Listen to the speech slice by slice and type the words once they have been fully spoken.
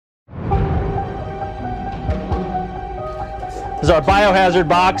This is our Biohazard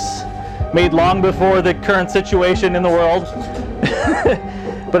Box, made long before the current situation in the world.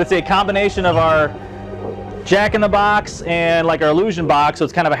 But it's a combination of our jack-in-the-box and like our illusion box, so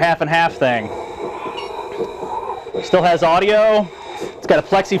it's kind of a half and half thing. Still has audio. It's got a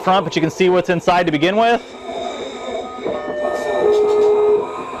plexi front, but you can see what's inside to begin with.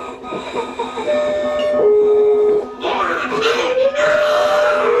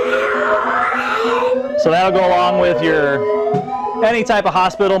 So that'll go along with your any type of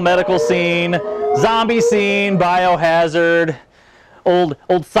hospital, medical scene, zombie scene, biohazard, old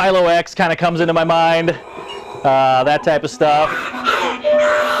Silo X kind of comes into my mind, that type of stuff.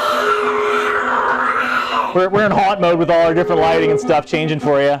 We're in haunt mode with all our different lighting and stuff changing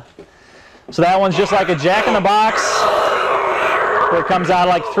for you. So that one's just like a jack-in-the-box, where it comes out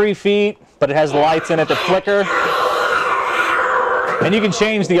like 3 feet, but it has lights in it that flicker. And you can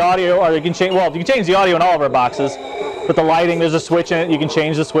change the audio, or you can change, well, you can change the audio in all of our boxes, but the lighting, there's a switch in it, you can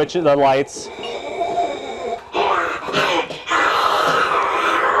change the switch, the lights.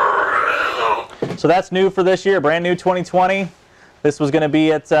 So that's new for this year, brand new 2020. This was going to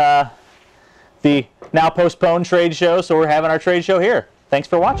be at the now postponed trade show, so we're having our trade show here. Thanks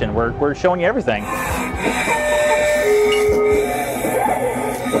for watching. We're showing you everything.